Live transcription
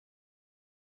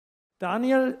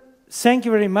Daniel, thank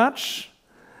you very much.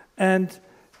 And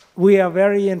we are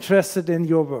very interested in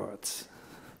your words.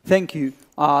 Thank you.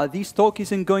 This talk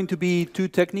isn't going to be too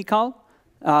technical.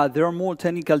 There are more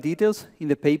technical details in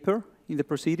the paper, in the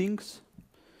proceedings.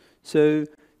 So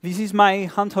this is my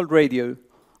handheld radio.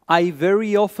 I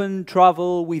very often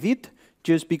travel with it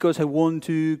just because I want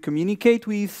to communicate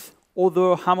with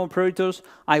other ham operators.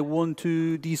 I want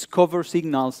to discover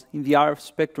signals in the RF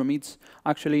spectrum. It's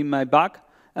actually in my bag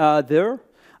there.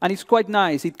 And it's quite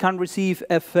nice. It can receive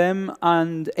FM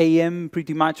and AM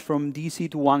pretty much from DC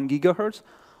to 1 gigahertz.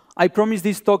 I promise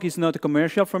this talk is not a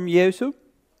commercial from ESO.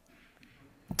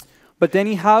 But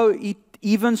anyhow, it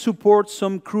even supports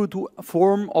some crude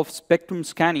form of spectrum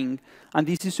scanning. And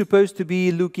this is supposed to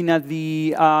be looking at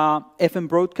the FM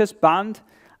broadcast band.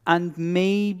 And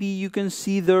maybe you can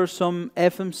see there are some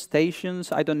FM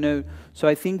stations. I don't know. So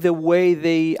I think the way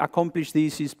they accomplish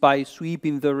this is by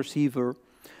sweeping the receiver.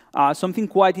 Something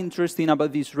quite interesting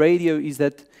about this radio is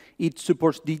that it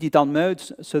supports digital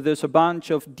modes. So there's a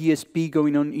bunch of DSP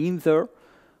going on in there.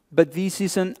 But this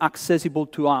isn't accessible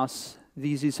to us.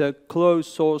 This is a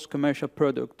closed-source commercial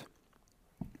product.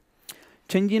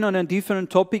 Changing on a different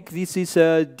topic, this is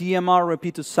a DMR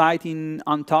repeater site in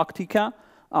Antarctica.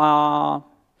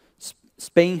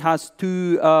 Spain has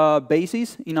 2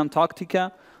 bases in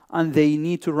Antarctica, and they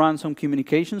need to run some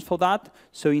communications for that.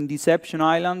 So in Deception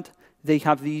Island, they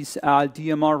have this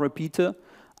DMR repeater.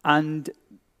 And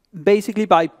basically,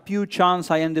 by pure chance,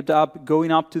 I ended up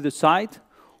going up to the site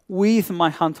with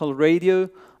my handheld radio.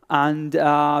 And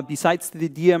besides the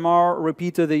DMR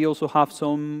repeater, they also have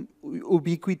some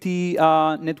ubiquity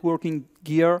networking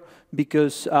gear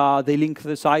because they link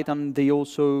the site and they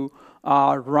also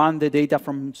run the data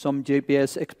from some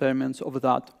GPS experiments over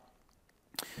that.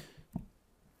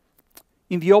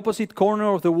 In the opposite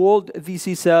corner of the world, this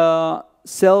is a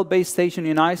cell-based station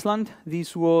in Iceland.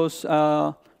 This was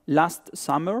last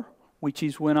summer, which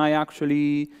is when I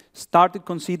actually started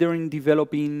considering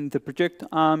developing the project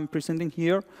I'm presenting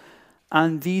here.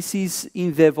 And this is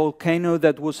in the volcano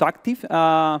that was active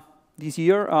this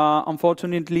year.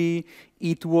 Unfortunately,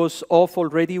 it was off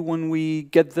already when we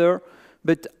get there.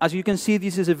 But as you can see,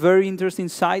 this is a very interesting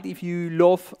site if you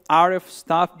love RF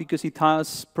stuff because it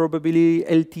has probably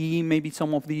LTE, maybe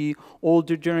some of the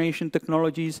older generation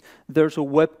technologies. There's a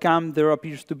webcam. There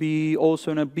appears to be also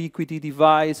an ubiquity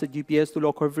device, a GPS to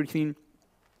lock everything.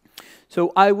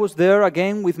 So I was there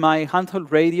again with my handheld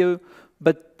radio,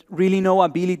 but really no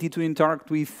ability to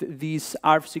interact with these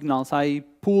RF signals. I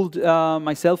pulled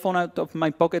my cell phone out of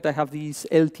my pocket. I have this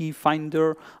LTE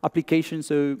Finder application,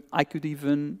 so I could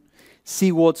even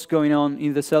see what's going on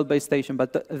in the cell-based station,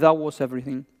 but that was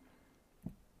everything.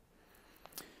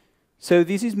 So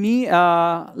this is me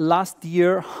last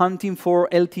year hunting for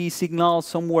LTE signals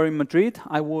somewhere in Madrid.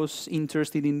 I was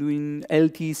interested in doing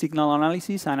LTE signal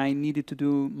analysis, and I needed to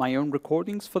do my own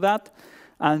recordings for that.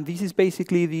 And this is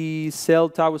basically the cell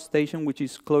tower station, which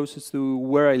is closest to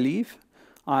where I live.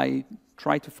 I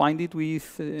tried to find it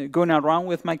with going around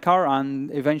with my car,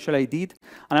 and eventually I did.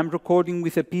 And I'm recording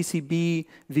with a PCB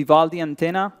Vivaldi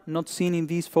antenna, not seen in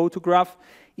this photograph.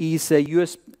 Is a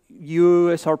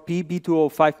USRP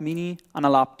B205 Mini and a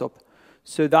laptop.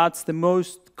 So that's the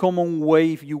most common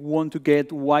way if you want to get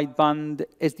wideband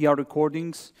SDR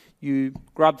recordings. You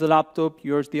grab the laptop,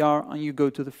 your SDR, and you go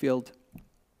to the field.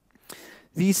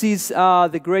 This is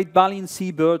the Great Baleine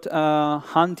seabird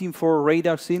hunting for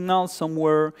radar signals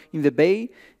somewhere in the bay.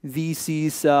 This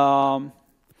is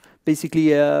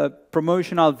basically a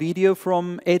promotional video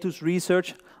from Etus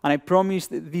Research. And I promise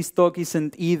that this talk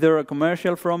isn't either a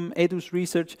commercial from Etus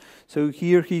Research. So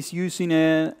here he's using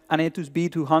an Etus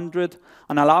B200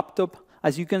 and a laptop.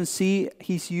 As you can see,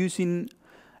 he's using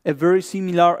a very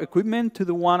similar equipment to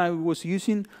the one I was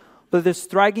using. But the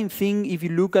striking thing, if you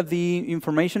look at the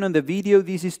information on the video,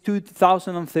 this is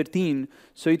 2013.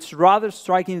 So it's rather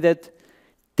striking that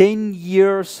in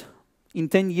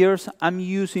 10 years, I'm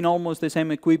using almost the same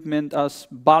equipment as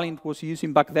Baleine was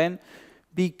using back then,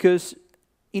 because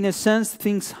in a sense,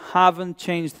 things haven't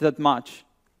changed that much.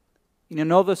 In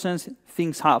another sense,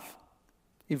 things have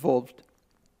evolved.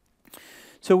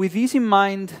 So with this in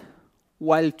mind,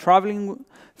 while traveling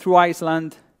through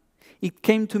Iceland, it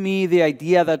came to me the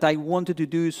idea that I wanted to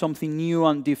do something new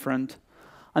and different.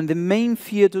 And the main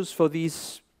features for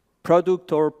this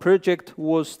product or project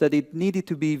was that it needed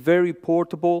to be very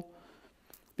portable,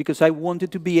 because I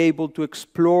wanted to be able to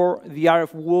explore the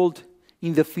RF world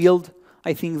in the field.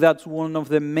 I think that's one of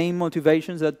the main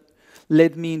motivations that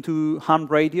led me into ham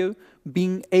radio,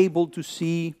 being able to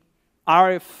see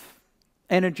RF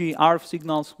energy, RF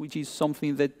signals, which is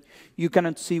something that you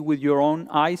cannot see with your own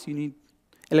eyes. You need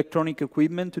electronic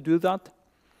equipment to do that.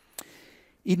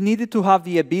 It needed to have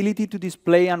the ability to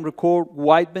display and record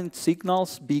wideband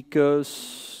signals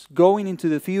because going into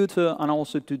the future and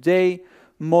also today,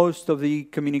 most of the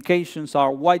communications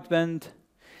are wideband.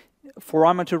 For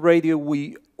amateur radio,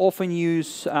 we often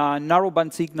use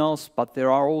narrowband signals, but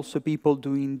there are also people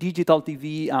doing digital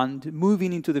TV, and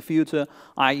moving into the future,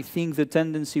 I think the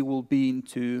tendency will be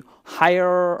into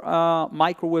higher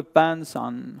microwave bands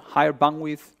and higher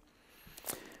bandwidth.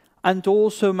 And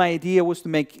also my idea was to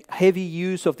make heavy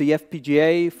use of the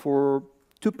FPGA for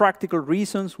two practical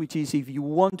reasons, which is if you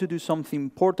want to do something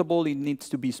portable, it needs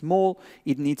to be small,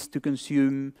 it needs to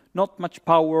consume not much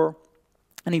power,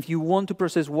 and if you want to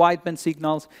process wideband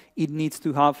signals, it needs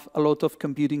to have a lot of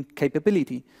computing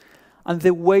capability. And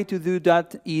the way to do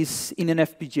that is in an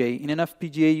FPGA. In an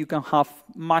FPGA, you can have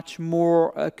much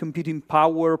more computing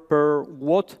power per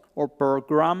watt or per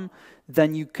gram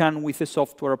than you can with a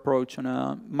software approach on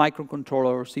a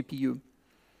microcontroller or CPU.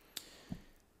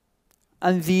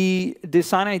 And the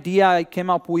design idea I came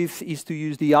up with is to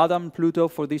use the ADALM Pluto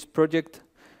for this project,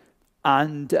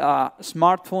 and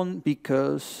smartphone,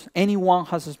 because anyone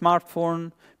has a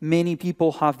smartphone. Many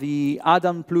people have the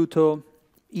ADALM Pluto.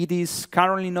 It is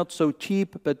currently not so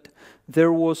cheap, but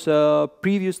there was a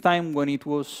previous time when it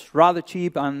was rather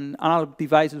cheap, and Analog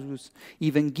Devices was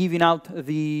even giving out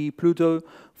the Pluto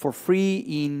for free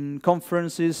in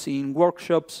conferences, in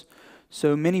workshops.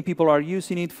 So many people are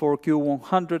using it for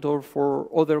Q100 or for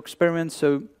other experiments.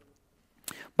 So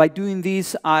by doing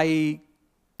this, I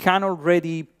can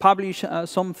already publish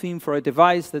something for a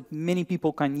device that many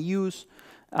people can use,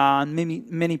 and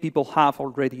many people have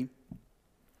already.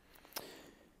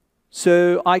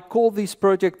 So I call this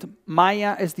project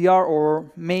Maia SDR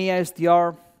or Maia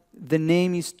SDR. The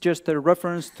name is just a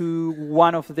reference to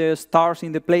one of the stars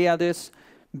in the Pleiades,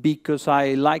 because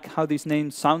I like how this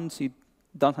name sounds. It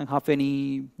doesn't have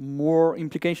any more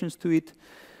implications to it.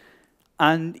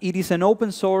 And it is an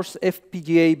open source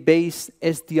FPGA-based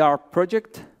SDR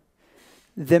project.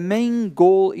 The main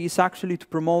goal is actually to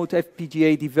promote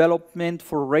FPGA development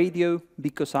for radio,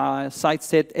 because as I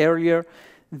said earlier,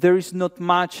 there is not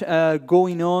much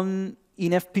going on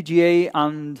in FPGA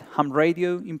and ham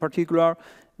radio in particular.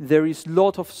 There is a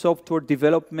lot of software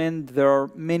development. There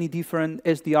are many different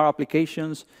SDR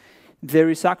applications. There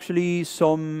is actually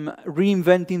some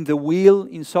reinventing the wheel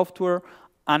in software,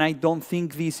 and I don't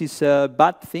think this is a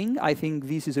bad thing. I think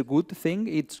this is a good thing.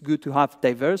 It's good to have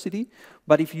diversity.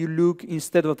 But if you look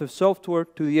instead of the software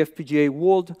to the FPGA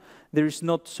world, there is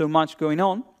not so much going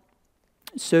on.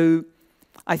 So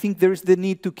I think there is the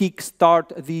need to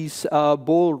kickstart this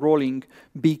ball rolling,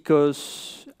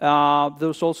 because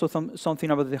there's also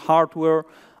something about the hardware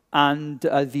and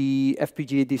the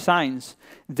FPGA designs.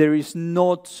 There is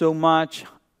not so much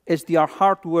SDR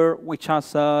hardware which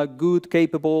has a good,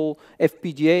 capable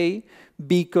FPGA,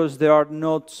 because there are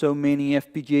not so many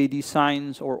FPGA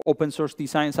designs or open source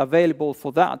designs available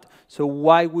for that. So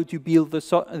why would you build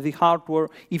the hardware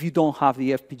if you don't have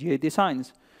the FPGA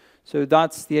designs? So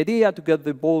that's the idea, to get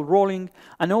the ball rolling,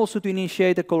 and also to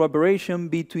initiate a collaboration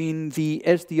between the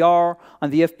SDR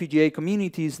and the FPGA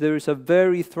communities. There is a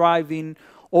very thriving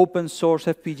open source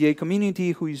FPGA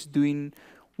community who is doing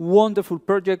wonderful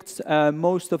projects.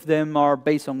 Most of them are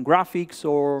based on graphics,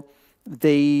 or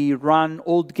they run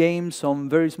old games on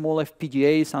very small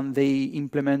FPGAs, and they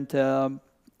implement ad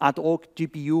hoc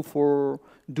GPU for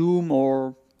Doom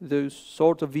or those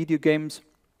sort of video games.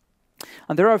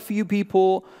 And there are a few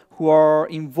people who are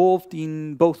involved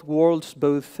in both worlds,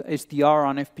 both SDR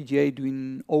and FPGA,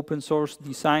 doing open source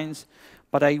designs.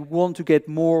 But I want to get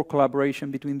more collaboration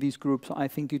between these groups. I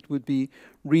think it would be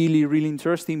really, really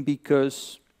interesting,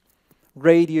 because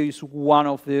radio is one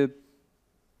of the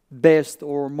best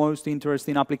or most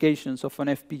interesting applications of an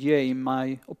FPGA, in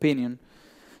my opinion.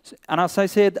 And as I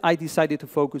said, I decided to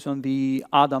focus on the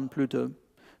ADALM Pluto,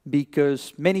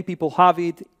 because many people have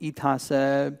it. It has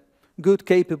a good,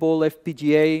 capable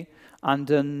FPGA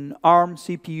and an ARM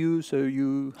CPU, so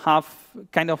you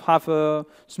kind of have a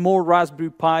small Raspberry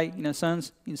Pi, in a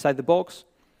sense, inside the box.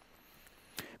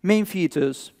 Main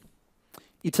features.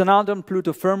 It's an ADALM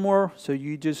Pluto firmware, so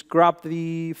you just grab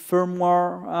the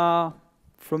firmware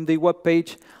from the web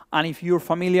page, and if you're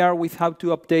familiar with how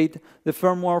to update the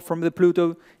firmware from the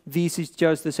Pluto, this is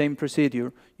just the same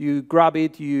procedure. You grab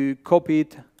it, you copy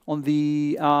it on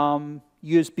the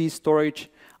USB storage,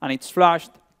 and it's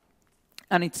flashed.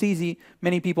 And it's easy.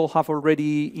 Many people have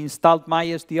already installed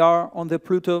Maia SDR on the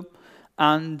Pluto,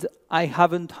 and I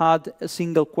haven't had a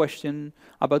single question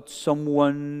about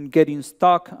someone getting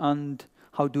stuck and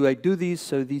how do I do this.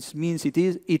 So this means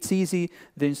it's easy.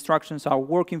 The instructions are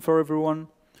working for everyone.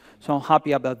 So I'm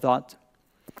happy about that.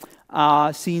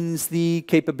 Since the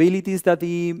capabilities that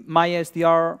the Maia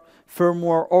SDR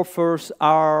firmware offers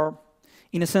are,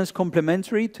 in a sense,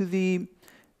 complementary to the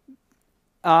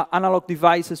analog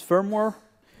devices firmware,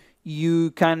 you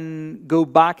can go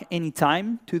back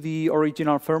anytime to the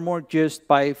original firmware just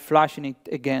by flashing it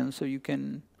again. So you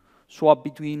can swap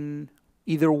between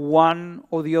either one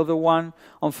or the other one.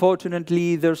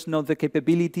 Unfortunately, there's not the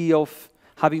capability of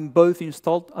having both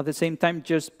installed at the same time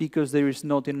just because there is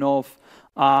not enough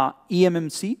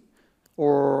eMMC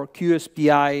or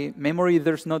QSPI memory.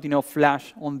 There's not enough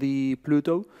flash on the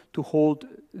Pluto to hold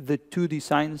the two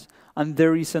designs, and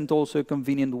there isn't also a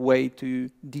convenient way to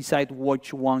decide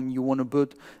which one you want to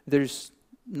put. There's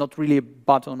not really a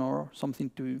button or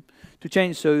something to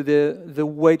change, so the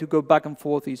way to go back and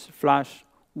forth is flash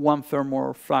one firmware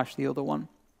or flash the other one.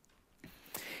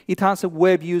 It has a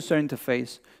web user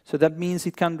interface, so that means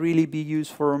it can really be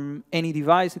used from any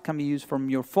device. It can be used from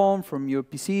your phone, from your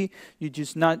PC. You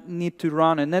just need to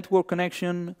run a network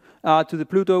connection to the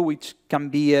Pluto, which can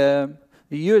be the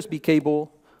USB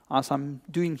cable, as I'm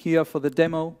doing here for the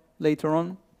demo later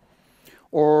on.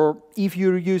 Or if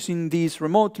you're using this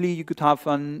remotely, you could have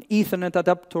an Ethernet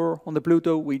adapter on the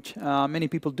Pluto, which many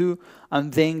people do,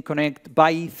 and then connect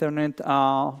by Ethernet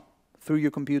through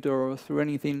your computer or through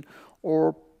anything,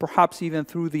 or perhaps even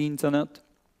through the internet.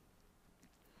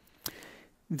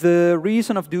 The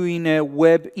reason of doing a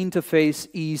web interface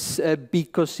is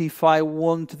because if I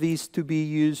want this to be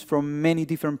used from many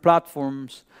different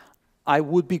platforms, I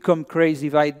would become crazy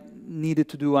if I needed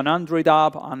to do an Android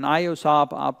app, an iOS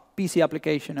app, a PC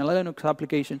application, a Linux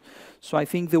application. So I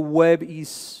think the web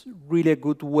is really a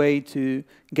good way to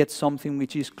get something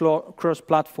which is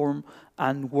cross-platform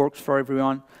and works for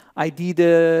everyone. I did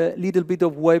a little bit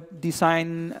of web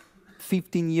design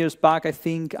 15 years back, I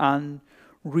think, and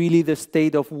really the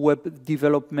state of web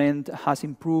development has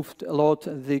improved a lot.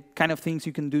 The kind of things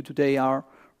you can do today are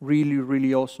really,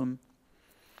 really awesome.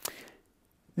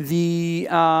 The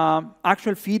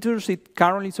actual features it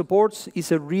currently supports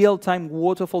is a real-time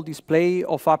waterfall display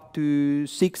of up to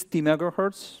 60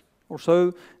 megahertz or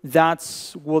so.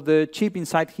 That's what the chip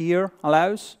inside here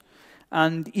allows.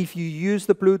 And if you use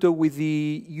the Pluto with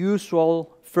the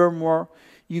usual firmware,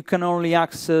 you can only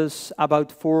access about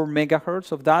 4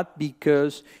 megahertz of that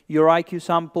because your IQ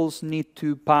samples need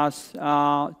to pass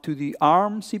to the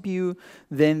ARM CPU,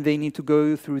 then they need to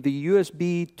go through the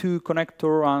USB 2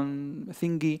 connector and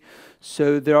thingy,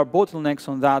 so there are bottlenecks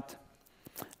on that.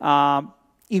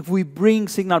 If we bring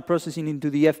signal processing into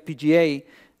the FPGA,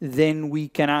 then we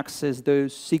can access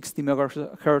those 60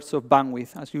 megahertz of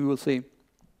bandwidth, as you will see.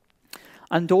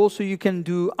 And also you can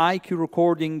do IQ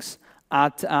recordings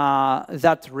at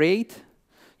that rate.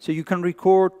 So you can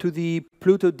record to the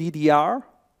Pluto DDR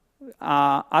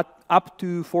at up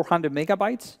to 400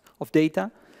 megabytes of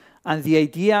data. And the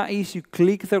idea is you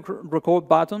click the record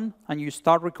button and you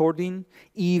start recording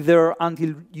either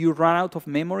until you run out of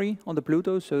memory on the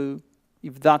Pluto. So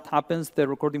if that happens, the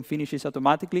recording finishes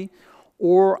automatically,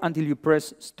 or until you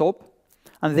press stop.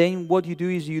 And then what you do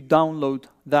is you download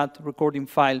that recording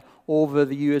file over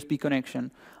the USB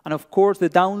connection. And of course, the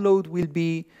download will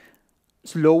be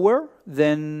slower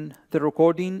than the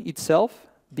recording itself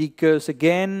because,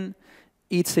 again,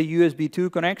 it's a USB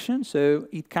 2 connection, so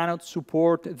it cannot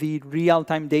support the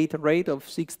real-time data rate of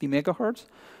 60 megahertz.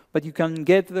 But you can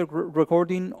get the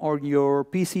recording on your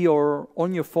PC or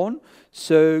on your phone.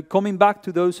 So coming back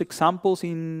to those examples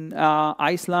in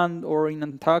Iceland or in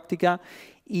Antarctica,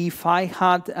 if I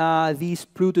had this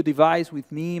Pluto device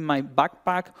with me in my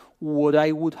backpack, what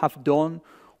I would have done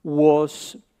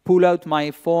was pull out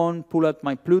my phone, pull out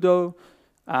my Pluto,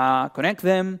 connect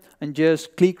them, and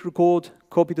just click record,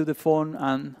 copy to the phone.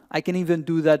 And I can even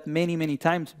do that many, many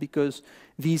times because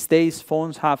these days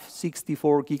phones have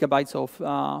 64 gigabytes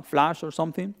of flash or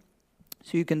something.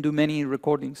 So you can do many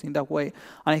recordings in that way.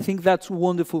 And I think that's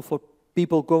wonderful for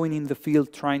people going in the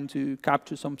field trying to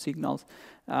capture some signals.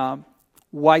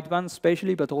 Wideband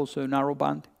especially, but also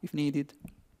narrowband if needed.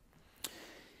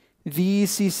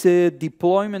 This is a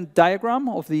deployment diagram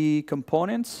of the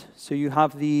components. So you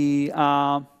have the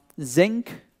Zynq,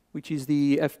 which is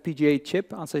the FPGA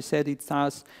chip. As I said, it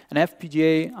has an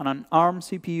FPGA and an ARM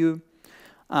CPU.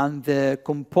 And the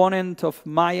component of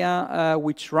Maia,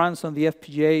 which runs on the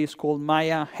FPGA, is called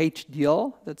Maia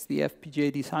HDL. That's the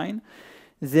FPGA design.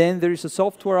 Then there is a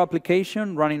software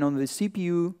application running on the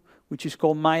CPU, which is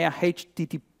called Maia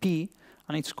HTTP.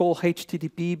 And it's called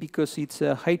HTTP because it's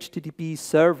a HTTP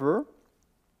server.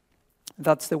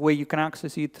 That's the way you can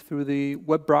access it through the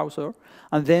web browser.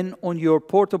 And then on your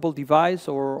portable device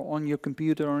or on your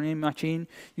computer or any machine,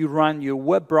 you run your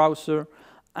web browser.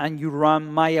 and you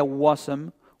run Maia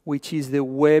WASM, which is the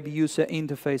web user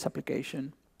interface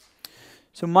application.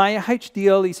 So Maia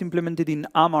HDL is implemented in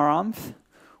Amaranth,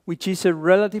 which is a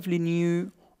relatively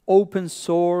new open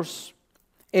source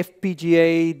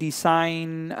FPGA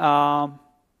design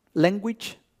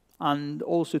language and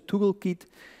also toolkit,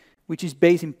 which is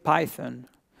based in Python.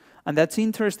 And that's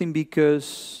interesting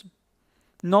because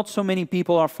not so many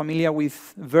people are familiar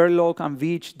with Verilog and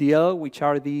VHDL, which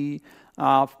are the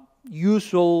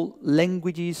usual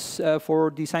languages for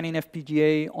designing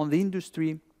FPGA on the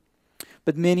industry,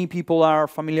 but many people are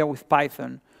familiar with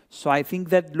Python. So I think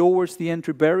that lowers the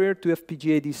entry barrier to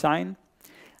FPGA design.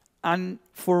 And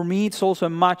for me, it's also a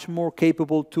much more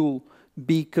capable tool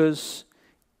because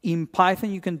in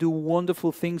Python, you can do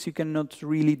wonderful things you cannot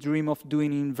really dream of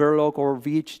doing in Verilog or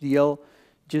VHDL,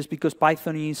 just because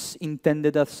Python is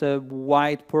intended as a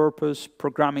wide-purpose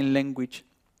programming language.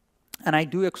 And I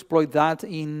do exploit that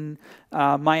in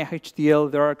Maia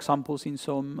HDL. There are examples in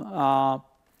some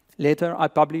letter I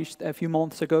published a few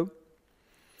months ago.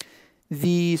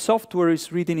 The software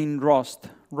is written in Rust.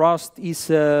 Rust is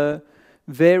a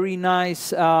very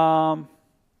nice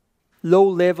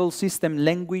low-level system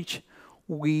language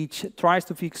which tries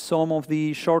to fix some of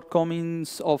the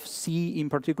shortcomings of C, in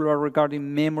particular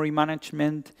regarding memory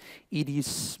management. It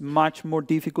is much more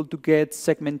difficult to get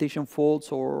segmentation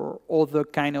faults or other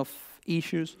kind of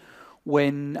issues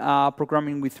when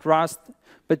programming with Rust,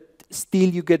 but still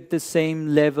you get the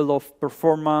same level of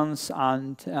performance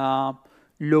and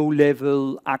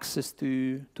low-level access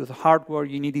to the hardware.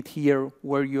 You need it here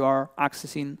where you are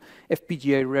accessing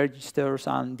FPGA registers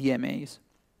and DMAs.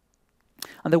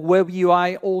 And the web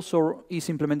UI also is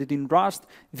implemented in Rust.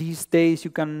 These days, you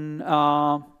can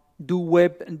do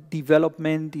web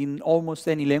development in almost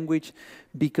any language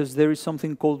because there is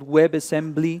something called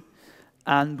WebAssembly.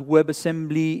 And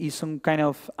WebAssembly is some kind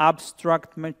of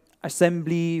abstract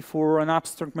assembly for an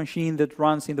abstract machine that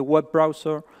runs in the web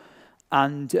browser.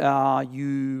 And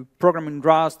you program in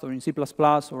Rust or in C++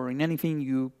 or in anything,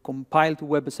 you compile to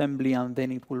WebAssembly, and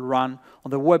then it will run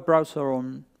on the web browser or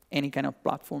on any kind of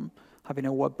platform having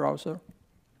a web browser.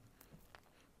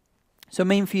 So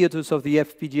main features of the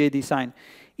FPGA design.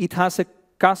 It has a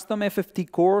custom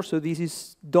FFT core, so this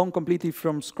is done completely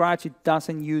from scratch. It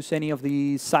doesn't use any of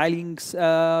the Xilinx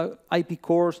IP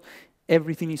cores.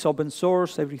 Everything is open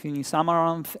source, everything is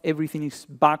Amaranth, everything is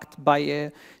backed by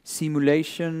a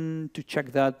simulation to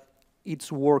check that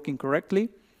it's working correctly.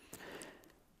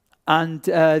 And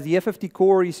the FFT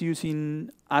core is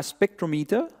using a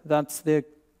spectrometer. That's the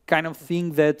kind of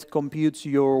thing that computes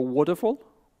your waterfall,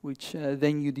 which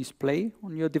then you display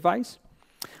on your device.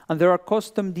 And there are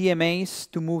custom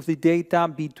DMAs to move the data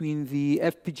between the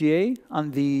FPGA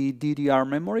and the DDR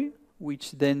memory,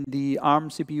 which then the ARM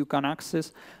CPU can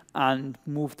access and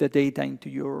move the data into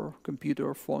your computer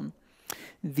or phone.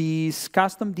 These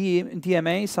custom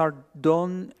DMAs are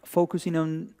done focusing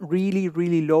on really,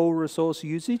 really low resource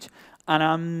usage. And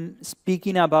I'm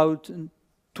speaking about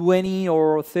 20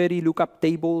 or 30 lookup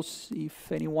tables.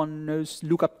 If anyone knows,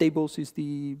 lookup tables is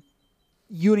the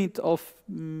unit of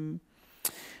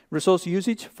resource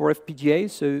usage for FPGA.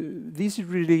 So this is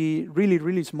really, really,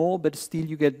 really small, but still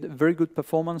you get very good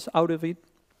performance out of it.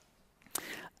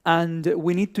 And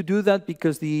we need to do that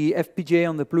because the FPGA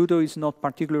on the Pluto is not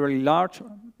particularly large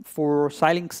for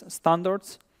Xilinx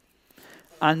standards.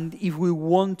 And if we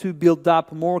want to build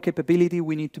up more capability,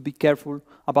 we need to be careful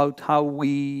about how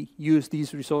we use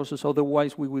these resources.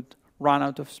 Otherwise, we would run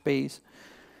out of space.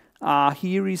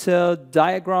 Here is a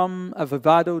diagram, a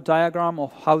Vivado diagram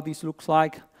of how this looks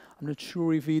like. I'm not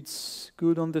sure if it's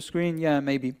good on the screen. Yeah,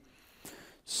 maybe.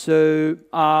 So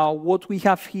what we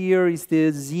have here is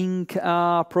the Zynq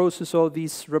processor.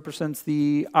 This represents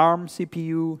the ARM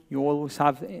CPU. You always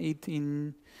have it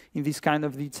in this kind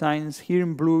of designs. Here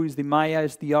in blue is the Maia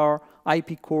SDR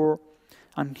IP core.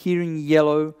 And here in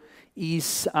yellow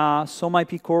is some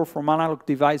IP core from analog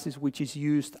devices, which is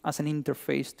used as an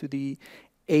interface to the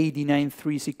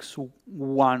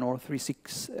AD9361 or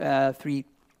 363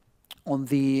 on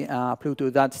the Pluto.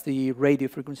 That's the radio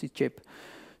frequency chip.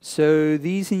 So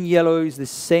this in yellow is the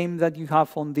same that you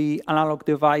have on the analog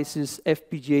devices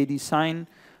FPGA design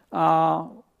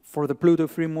for the Pluto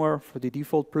firmware, for the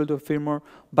default Pluto firmware.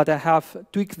 But I have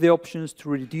tweaked the options to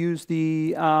reduce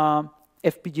the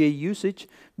FPGA usage,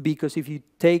 because if you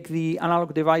take the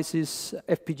analog devices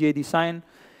FPGA design,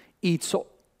 it's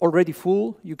already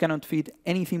full. You cannot fit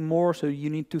anything more, so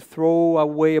you need to throw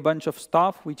away a bunch of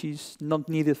stuff which is not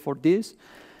needed for this.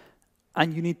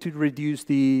 And you need to reduce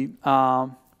the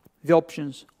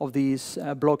options of this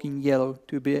block in yellow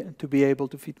to be able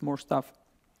to fit more stuff.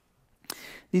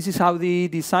 This is how the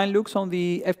design looks on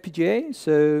the FPGA.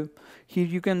 So here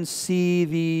you can see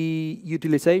the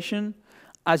utilization.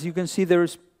 As you can see,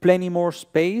 there's plenty more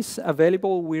space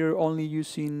available. We're only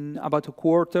using about a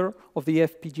quarter of the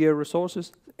FPGA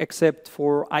resources, except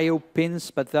for I/O pins,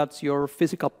 but that's your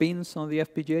physical pins on the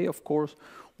FPGA. Of course,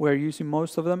 we're using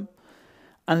most of them.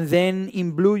 And then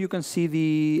in blue, you can see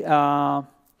the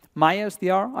Maia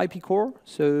SDR IP core.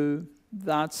 So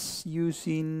that's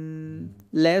using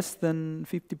less than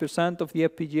 50% of the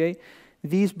FPGA.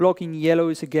 This block in yellow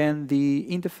is, again, the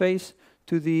interface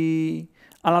to the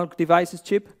analog devices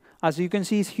chip. As you can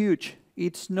see, it's huge.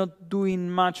 It's not doing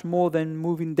much more than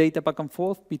moving data back and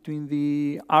forth between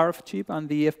the RF chip and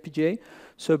the FPGA.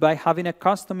 So by having a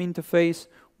custom interface,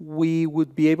 we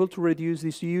would be able to reduce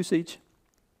this usage.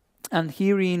 And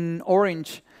here in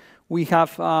orange, we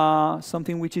have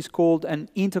something which is called an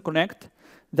interconnect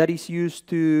that is used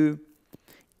to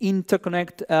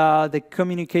interconnect the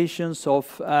communications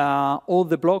of all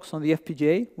the blocks on the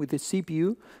FPGA with the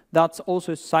CPU. That's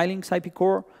also Zynq IP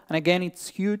core. And again, it's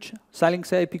huge.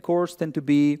 Zynq IP cores tend to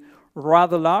be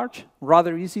rather large,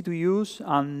 rather easy to use,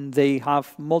 and they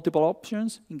have multiple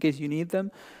options in case you need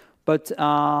them. But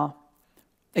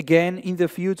again, in the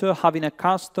future, having a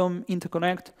custom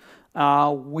interconnect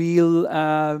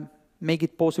will make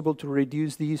it possible to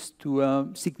reduce this to a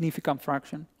significant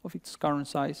fraction of its current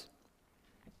size.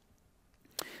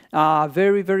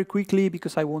 Very, very quickly,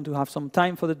 because I want to have some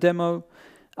time for the demo,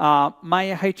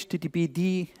 Maia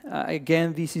HTTPD,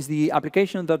 again, this is the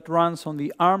application that runs on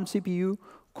the ARM CPU,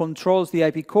 controls the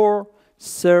IP core,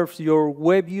 serves your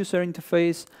web user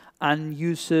interface, and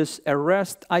uses a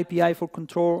REST API for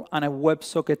control and a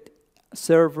WebSocket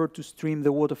server to stream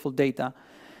the waterfall data.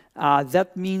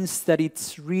 That means that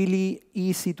it's really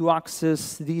easy to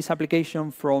access this application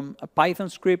from a Python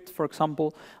script, for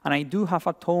example. And I do have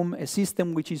at home a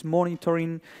system which is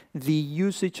monitoring the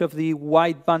usage of the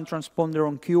wideband transponder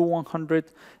on Q100.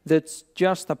 That's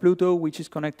just a Pluto, which is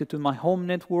connected to my home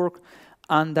network.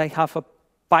 And I have a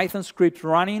Python script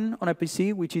running on a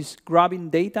PC, which is grabbing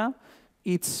data.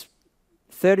 It's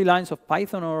 30 lines of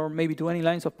Python or maybe 20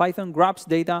 lines of Python, grabs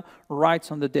data,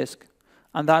 writes on the disk.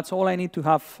 And that's all I need to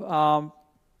have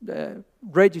the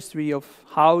registry of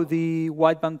how the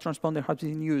wideband transponder has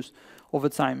been used over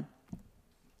time.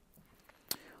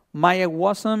 Maia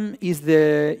WASM is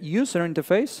the user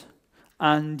interface.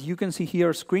 And you can see here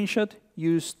a screenshot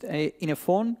used in a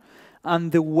phone. And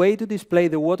the way to display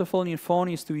the waterfall in your phone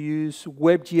is to use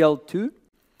WebGL2.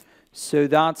 So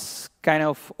that's kind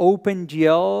of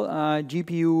OpenGL,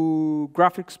 GPU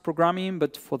graphics programming,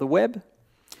 but for the web.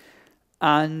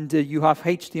 And you have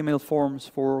HTML forms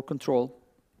for control.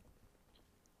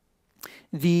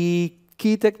 The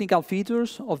key technical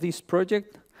features of this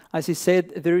project, as I said,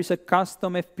 there is a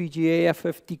custom FPGA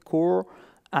FFT core,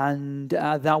 and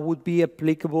that would be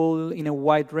applicable in a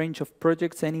wide range of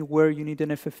projects. Anywhere you need an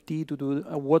FFT to do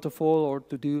a waterfall or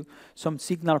to do some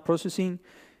signal processing,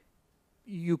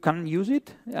 you can use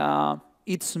it.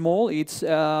 It's small. It's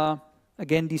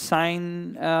again,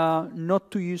 designed not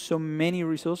to use so many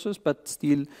resources, but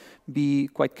still be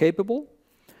quite capable.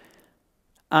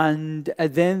 And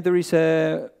then there is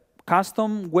a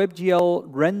custom WebGL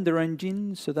render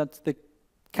engine. So that's the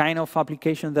kind of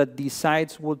application that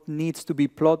decides what needs to be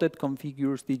plotted,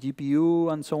 configures the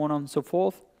GPU, and so on and so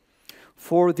forth.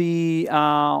 For the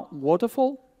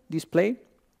waterfall display,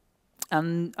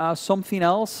 and something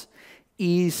else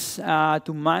is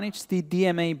to manage the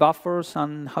DMA buffers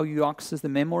and how you access the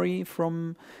memory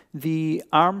from the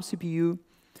ARM CPU.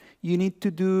 You need to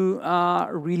do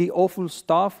really awful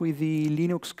stuff with the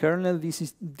Linux kernel. This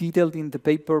is detailed in the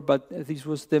paper, but this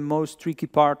was the most tricky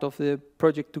part of the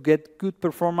project. To get good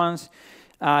performance,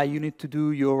 you need to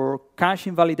do your cache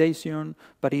invalidation,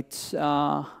 but it's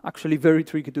actually very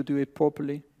tricky to do it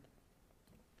properly.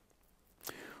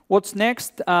 What's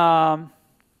next?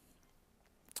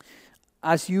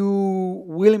 As you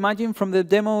will imagine from the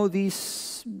demo,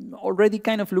 this already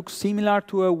kind of looks similar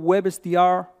to a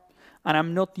WebSDR, and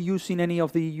I'm not using any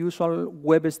of the usual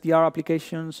WebSDR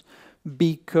applications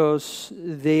because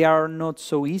they are not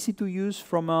so easy to use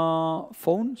from a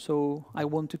phone, so I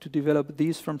wanted to develop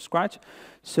this from scratch.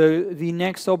 So the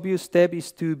next obvious step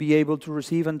is to be able to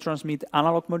receive and transmit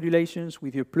analog modulations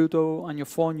with your Pluto and your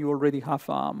phone. You already have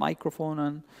a microphone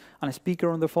and a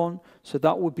speaker on the phone, so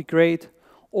that would be great.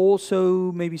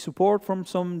 Also, maybe support from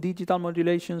some digital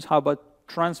modulations. How about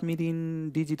transmitting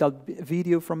digital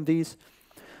video from this?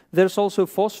 There's also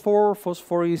Phosphor.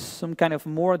 Phosphor is some kind of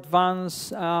more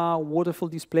advanced waterfall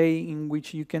display in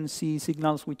which you can see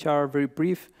signals which are very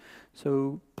brief,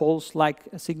 so pulse-like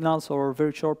signals or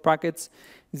very short packets.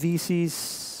 This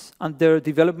is under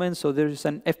development. So there is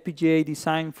an FPGA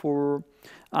design for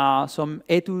some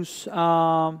Etus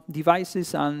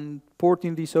devices, and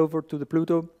porting this over to the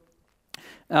Pluto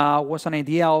was an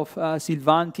idea of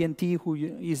Sylvain TNT, who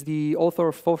is the author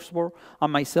of Phosphor,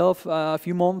 and myself a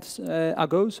few months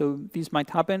ago. So this might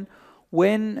happen.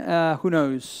 When? Who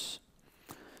knows?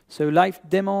 So live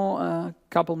demo, a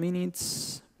couple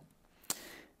minutes.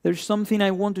 There's something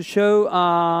I want to show.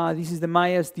 This is the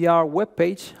Maia SDR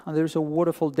webpage, and there's a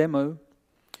waterfall demo.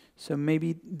 So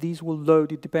maybe this will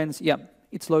load, it depends. Yeah,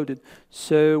 it's loaded.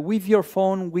 So with your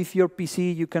phone, with your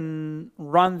PC, you can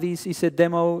run this. It's a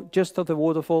demo just of the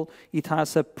waterfall. It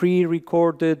has a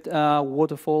pre-recorded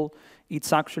waterfall.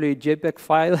 It's actually a JPEG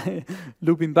file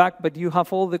looping back, but you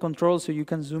have all the controls, so you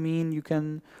can zoom in, you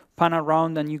can pan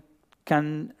around, and you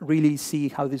can really see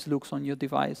how this looks on your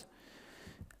device.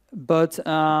 But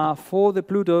for the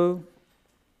Pluto,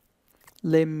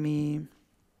 let me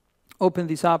open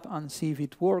this up and see if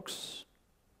it works,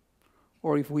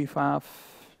 or if we have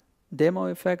demo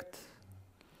effect.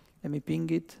 Let me ping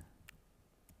it.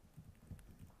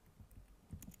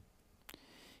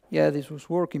 Yeah, this was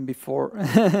working before.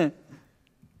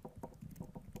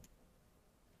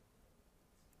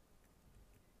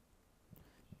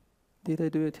 Did I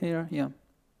do it here? Yeah.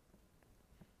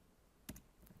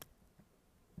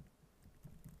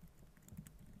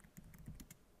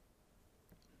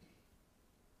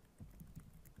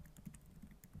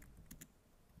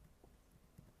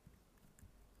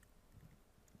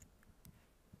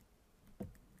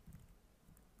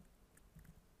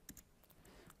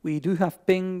 We do have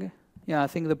ping. Yeah, I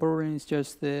think the problem is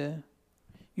just the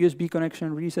USB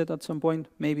connection reset at some point,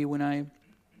 maybe when I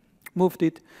moved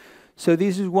it. So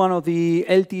this is one of the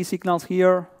LTE signals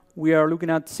here. We are looking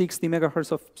at 60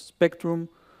 megahertz of spectrum.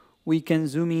 We can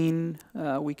zoom in,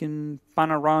 we can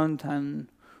pan around, and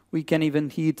we can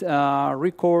even hit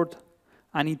record,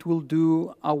 and it will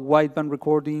do a wideband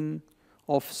recording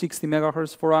of 60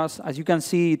 megahertz for us. As you can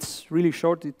see, it's really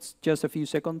short. It's just a few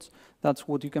seconds. That's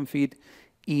what you can feed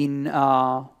in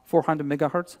 400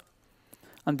 megahertz.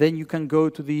 And then you can go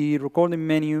to the recording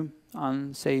menu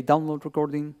and say download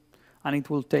recording, and it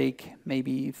will take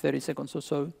maybe 30 seconds or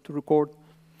so to record.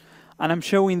 And I'm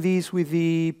showing this with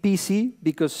the PC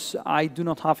because I do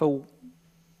not have a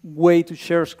way to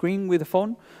share screen with the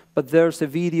phone, but there's a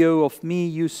video of me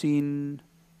using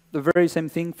the very same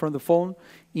thing from the phone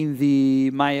in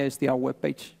the Maia SDR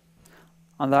webpage.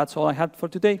 And that's all I had for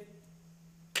today.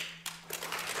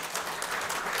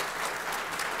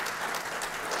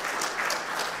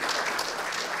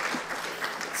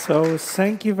 So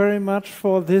thank you very much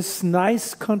for this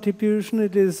nice contribution.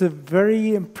 It is a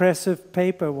very impressive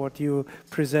paper what you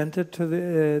presented to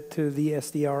the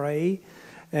SDRA.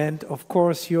 And of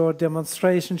course, your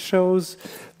demonstration shows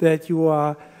that you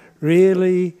are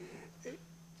really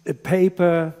a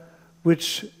paper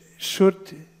which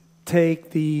should take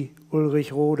the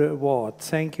Ulrich Rode Award.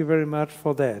 Thank you very much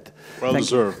for that. Well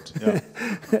deserved.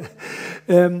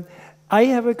 Yeah. I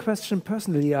have a question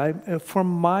personally. From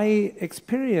my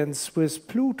experience with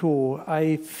Pluto,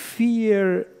 I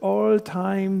fear all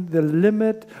time the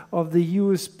limit of the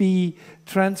USB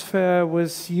transfer with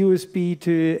USB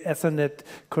to Ethernet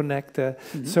connector.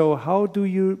 Mm-hmm. So how do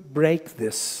you break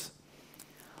this?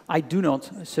 I do not,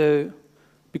 so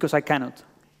because I cannot.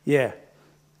 Yeah.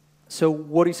 So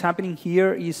what is happening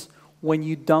here is when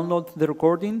you download the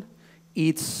recording,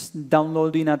 it's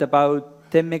downloading at about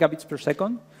 10 megabits per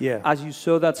second. Yeah. As you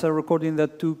saw, that's a recording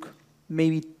that took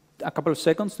maybe a couple of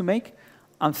seconds to make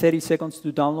and 30 seconds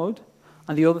to download.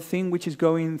 And the other thing which is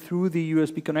going through the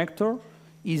USB connector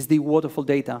is the waterfall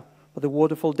data. But the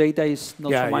waterfall data is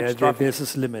not so much traffic. This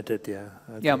is limited, yeah.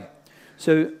 Okay. Yeah.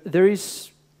 So there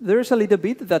is a little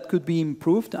bit that could be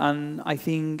improved, and I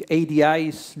think ADI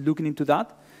is looking into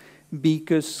that,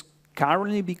 because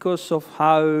currently, because of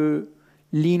how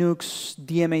Linux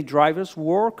DMA drivers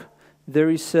work, there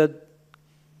is a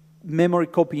memory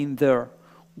copy in there.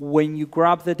 When you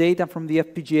grab the data from the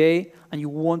FPGA and you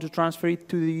want to transfer it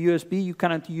to the USB, you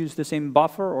cannot use the same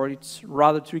buffer, or it's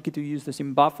rather tricky to use the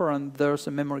same buffer, and there's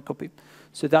a memory copy.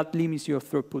 So that limits your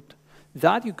throughput.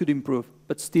 That you could improve,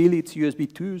 but still it's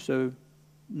USB 2, so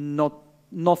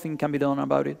nothing can be done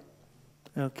about it.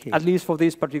 Okay. At least for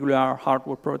this particular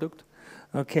hardware product.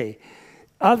 Okay.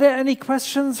 Are there any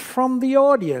questions from the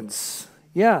audience?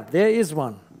 Yeah, there is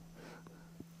one.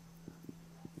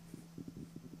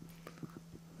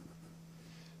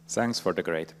 Thanks for the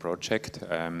great project.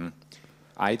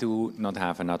 I do not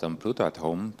have an ADALM Pluto at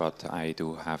home, but I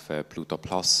do have a Pluto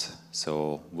Plus.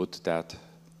 So would that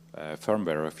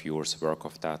firmware of yours work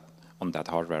on that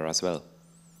hardware as well?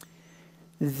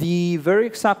 The very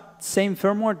exact same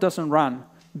firmware doesn't run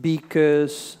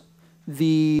because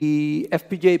the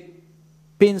FPGA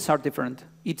pins are different.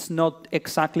 It's not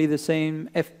exactly the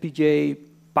same FPGA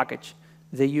package.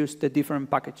 They use the different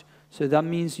package. So that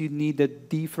means you need a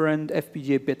different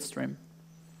FPGA bit stream.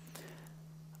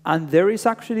 And there is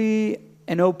actually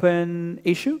an open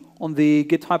issue on the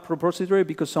GitHub repository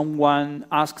because someone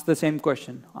asks the same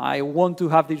question. I want to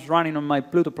have this running on my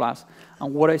Pluto Plus.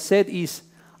 And what I said is,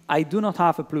 I do not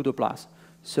have a Pluto Plus.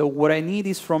 So what I need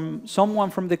is from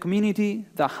someone from the community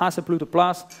that has a Pluto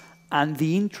Plus and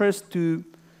the interest to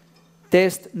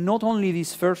test not only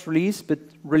this first release, but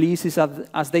releases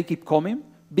as they keep coming,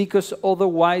 because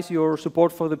otherwise your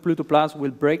support for the Pluto Plus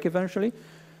will break eventually,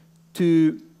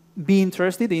 to be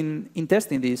interested in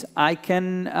testing this. I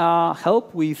can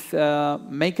help with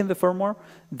making the firmware.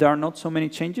 There are not so many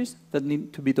changes that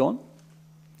need to be done,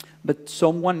 but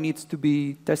someone needs to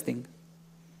be testing.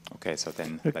 Okay, so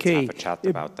then let's have a chat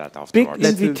about that afterwards. Big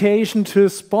invitation to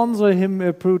sponsor him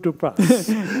a Pluto Plus.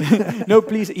 No,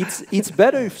 please, it's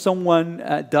better if someone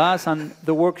does and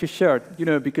the work is shared,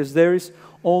 because there is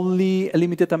only a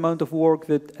limited amount of work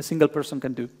that a single person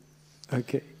can do.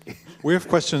 Okay. We have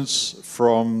questions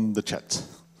from the chat.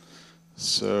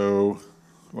 So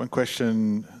one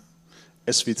question,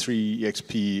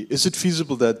 SV3EXP, is it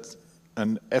feasible that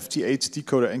an FT8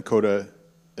 decoder-encoder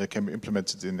can be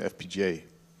implemented in FPGA?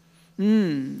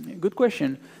 Good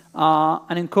question.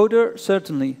 An encoder,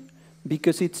 certainly,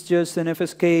 because it's just an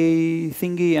FSK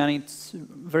thingy and it's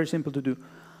very simple to do.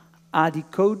 A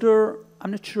decoder,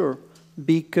 I'm not sure,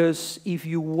 because if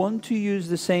you want to use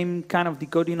the same kind of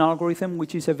decoding algorithm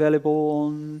which is available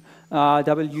on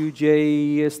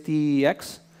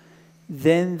WJSTX,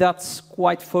 then that's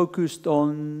quite focused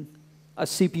on a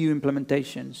CPU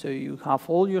implementation. So you have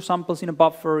all your samples in a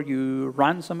buffer, you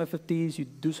run some FFTs, you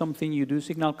do something, you do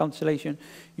signal cancellation,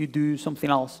 you do something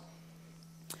else.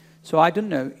 So I don't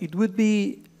know. It would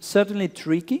be certainly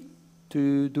tricky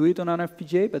to do it on an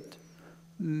FPGA, but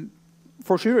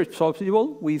for sure it's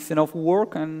possible with enough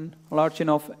work and large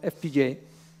enough FPGA.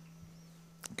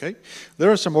 Okay. There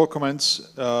are some more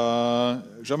comments.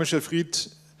 Jean-Michel Fried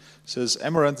says,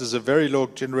 Amaranth is a very low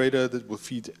generator that will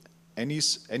feed any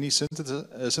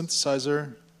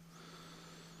synthesizer.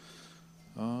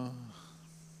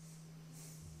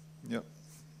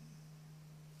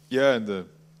 Yeah, and the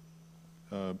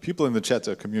people in the chat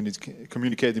are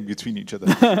communicating between each other.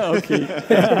 Okay.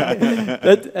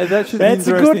 that should be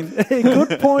interesting. That's a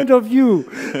good point of view.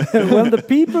 When the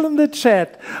people in the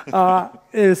chat are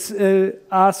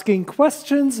asking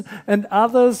questions and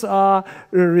others are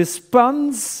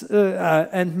response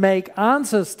and make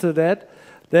answers to that,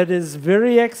 that is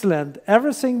very excellent.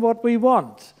 Everything what we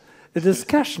want, a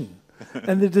discussion.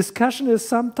 And the discussion is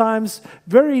sometimes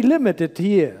very limited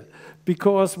here,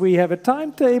 because we have a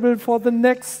timetable for the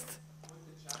next.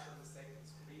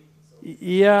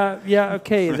 Yeah,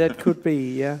 okay, that could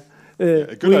be, yeah.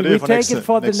 A good idea we for take it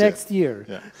for the next year.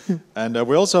 Yeah. And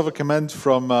we also have a comment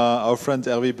from our friend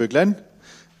Hervé Beuglen,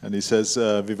 and he says,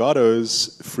 Vivado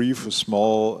is free for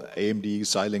small AMD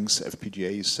Xilinx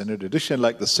FPGA standard edition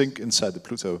like the Zynq inside the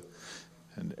Pluto.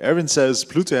 And Erwin says,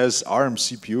 Pluto has ARM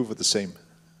CPU for the same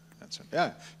answer.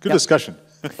 Yeah, good discussion.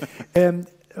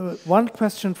 One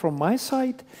question from my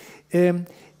side.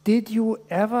 Did you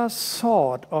ever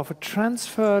thought of a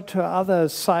transfer to other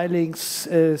Xilinx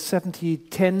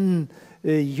 7010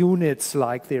 units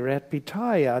like the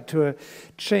Raspberry to a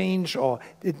change, or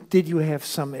did you have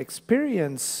some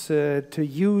experience to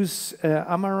use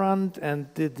Amaranth and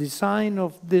the design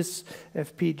of this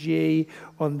FPGA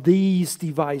on these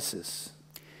devices?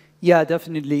 Yeah,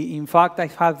 definitely. In fact, I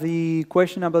have the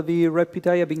question about the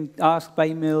Raspberry being asked by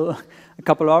email a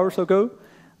couple of hours ago,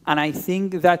 and I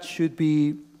think that should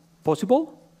be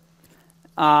possible.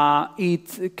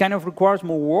 It kind of requires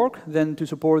more work than to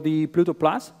support the Pluto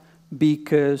Plus,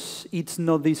 because it's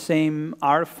not the same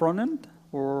RF front-end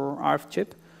or RF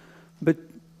chip. But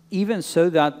even so,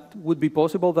 that would be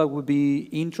possible. That would be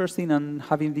interesting, and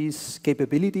having this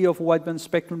capability of wideband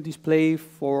spectrum display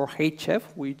for HF,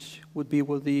 which would be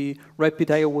what the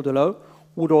Raspberry would allow,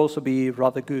 would also be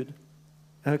rather good.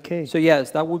 Okay. So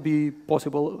yes, that would be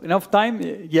possible. Enough time?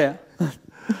 Yeah.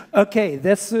 Okay,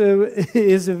 that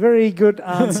is a very good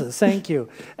answer. Thank you.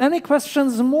 Any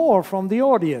questions more from the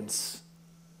audience?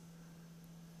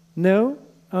 No?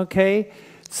 Okay.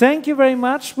 Thank you very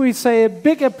much. We say a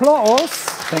big applause.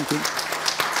 Thank you.